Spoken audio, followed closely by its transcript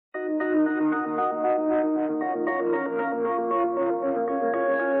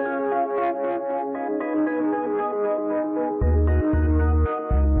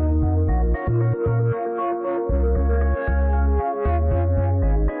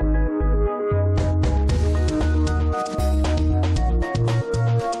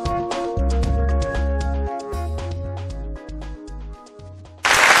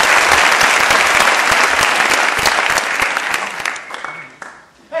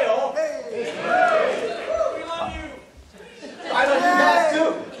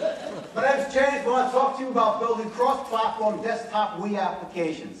cross-platform desktop Wii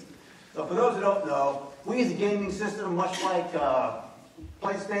applications. So for those who don't know, Wii is a gaming system much like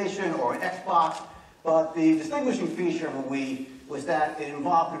PlayStation or an Xbox, but the distinguishing feature of a Wii was that it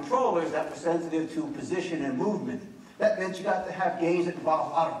involved controllers that were sensitive to position and movement. That meant you got to have games that involve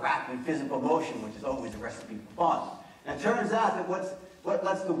a lot of rapid physical motion, which is always a recipe for fun. And it turns out that what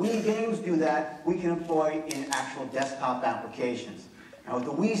lets the Wii games do that, we can employ in actual desktop applications. Now with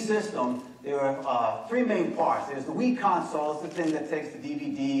the Wii system, there are three main parts. There's the Wii console, it's the thing that takes the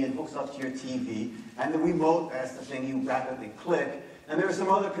DVD and hooks up to your TV. And the remote, that's the thing you rapidly click. And there are some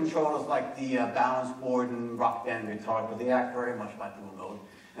other controllers like the balance board and rock band guitar, but they act very much like the remote.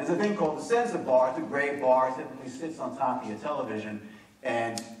 And there's a thing called the sensor bar. It's a gray bar. It typically sits on top of your television,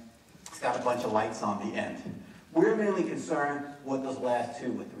 and it's got a bunch of lights on the end. We're mainly concerned with those last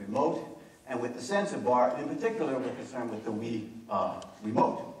two, with the remote and with the sensor bar. In particular, we're concerned with the Wii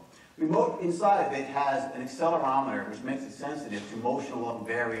remote. Remote inside of it has an accelerometer, which makes it sensitive to motion along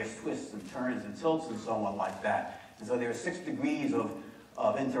various twists and turns and tilts and so on like that. And so there are 6 degrees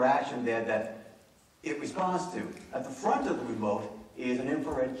of interaction there that it responds to. At the front of the remote is an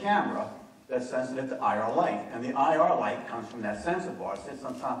infrared camera that's sensitive to IR light. And the IR light comes from that sensor bar, sits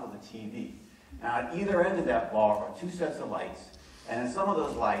on top of the TV. Now at either end of that bar are 2 sets of lights. And in some of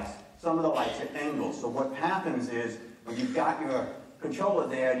those lights, some of the lights are angles. So what happens is, when you've got your controller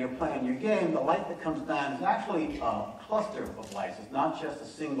there and you're playing your game, the light that comes down is actually a cluster of lights. It's not just a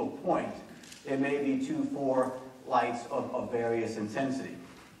single point. There may be 2, 4 lights of various intensity.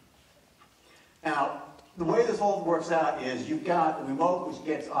 Now, the way this all works out is you've got the remote which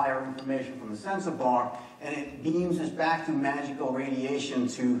gets IR information from the sensor bar, and it beams this back through magical radiation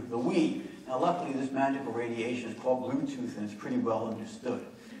to the Wii. Now, luckily, this magical radiation is called Bluetooth, and it's pretty well understood.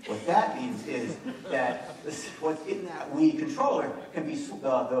 What that means is that what's in that Wii controller can be,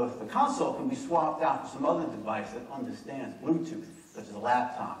 the console can be swapped out for some other device that understands Bluetooth, such as a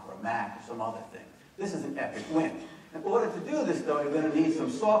laptop or a Mac or some other thing. This is an epic win. In order to do this, though, you're going to need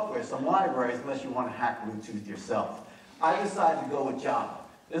some software, some libraries, unless you want to hack Bluetooth yourself. I decided to go with Java.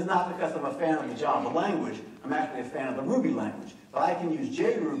 This is not because I'm a fan of the Java language. I'm actually a fan of the Ruby language. But I can use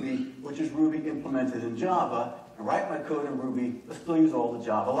JRuby, which is Ruby implemented in Java, and write my code in Ruby, but still use all the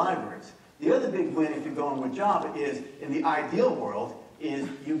Java libraries. The other big win, if you're going with Java, is, in the ideal world, is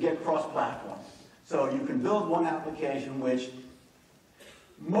you get cross-platform. So you can build one application which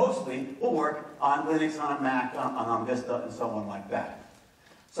mostly will work on Linux, on a Mac, on Vista, and so on like that.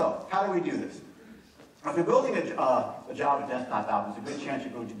 So, how do we do this? If you're building a Java desktop app, there's a good chance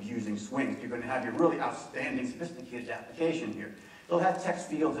you're going to be using swings. You're going to have your really outstanding, sophisticated application here. It'll have text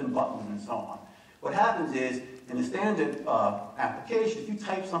fields and buttons and so on. What happens is, in the standard application, if you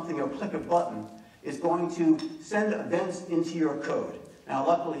type something or click a button, it's going to send events into your code. Now,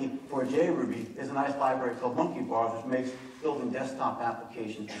 luckily for JRuby, there's a nice library called Monkey Bars, which makes building desktop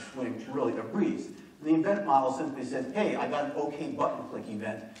applications with Swing really a breeze. And the event model simply says, hey, I got an OK button click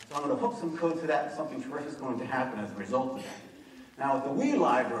event, so I'm going to hook some code to that, and something terrific is going to happen as a result of that. Now, with the Wii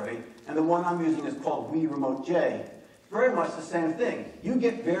library, and the one I'm using is called Wii Remote J, very much the same thing. You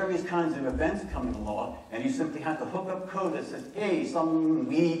get various kinds of events coming along, and you simply have to hook up code that says, hey, some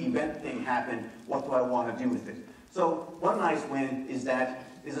Wii event thing happened, what do I want to do with it? So one nice win is that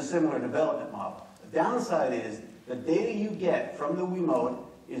there's a similar development model. The downside is the data you get from the Wiimote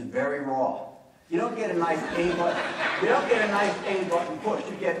is very raw. You don't get a nice A button. You don't get a nice A button push.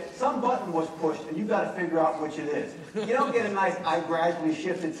 You get some button was pushed, and you've got to figure out which it is. You don't get a nice I gradually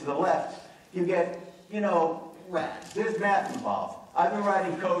shifted to the left. You get, you know, there's math involved. I've been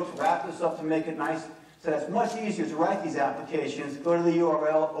writing code to wrap this up to make it nice, so that's much easier to write these applications. Go to the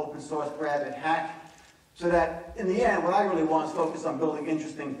URL, open source, grab it, hack, so that in the end, what I really want is focus on building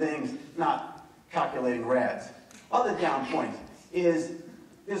interesting things, not calculating rads. Other down points is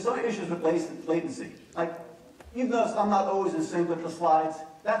there's some issues with latency. Like, you've noticed I'm not always in sync with the slides.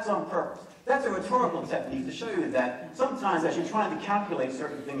 That's on purpose. That's a rhetorical technique to show you that sometimes as you're trying to calculate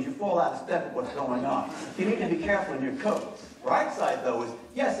certain things, you fall out of step with what's going on. You need to be careful in your code. Right side, though, is,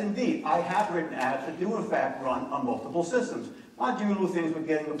 yes, indeed, I have written apps that do, in fact, run on multiple systems. I do little things with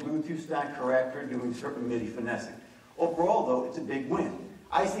getting a Bluetooth stack correct or doing certain MIDI finessing. Overall, though, it's a big win.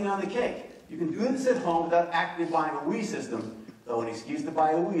 Icing on the cake. You can do this at home without actually buying a Wii system, though an excuse to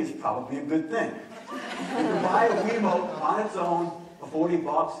buy a Wii is probably a good thing. You can buy a Wiimote on its own for 40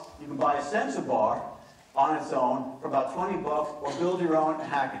 bucks. You can buy a sensor bar on its own for about 20 bucks, or build your own and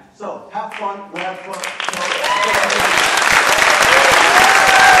hack it. So, have fun, have fun.